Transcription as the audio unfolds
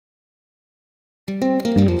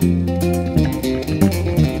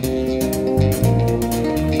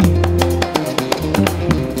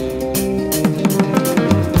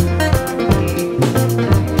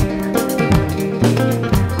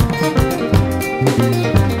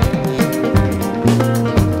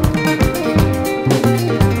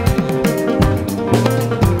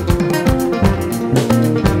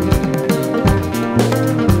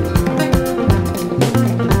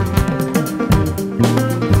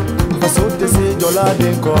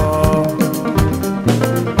Denko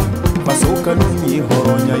Masoka ni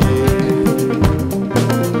horonya ye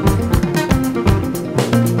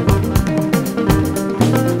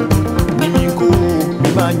Niminko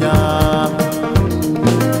mimanya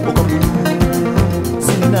Okamunyu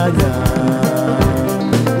sinanya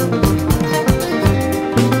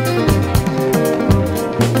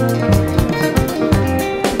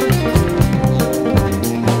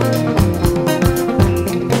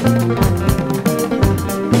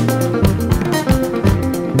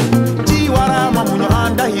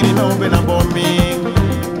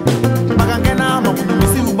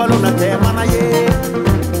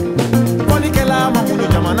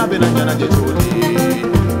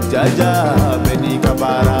Jaja beni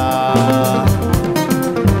kabara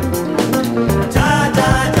Jaja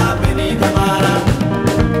beni kabara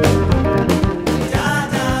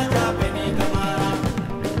Jaja beni kabara.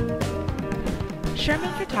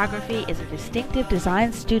 Sherman Photography is a distinctive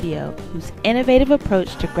design studio whose innovative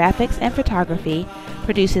approach to graphics and photography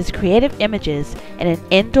produces creative images in an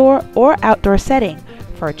indoor or outdoor setting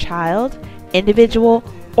for child, individual,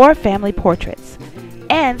 or family portraits,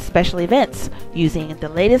 and special events using the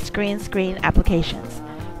latest green screen applications.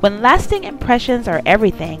 When lasting impressions are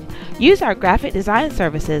everything, use our graphic design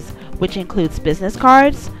services, which includes business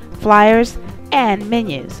cards, flyers, and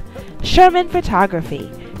menus. Sherman Photography,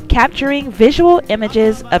 capturing visual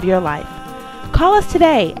images of your life. Call us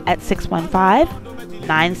today at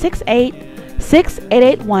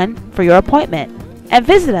 615-968-6881 for your appointment, and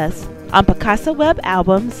visit us on Picasa Web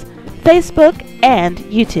Albums, Facebook, and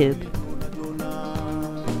YouTube.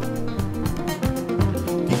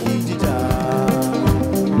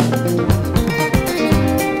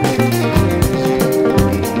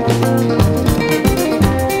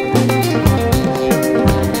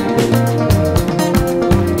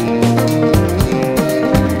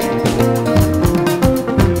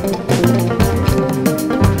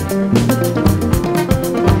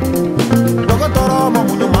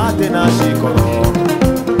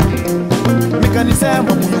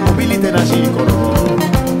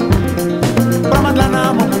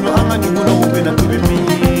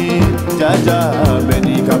 Jaja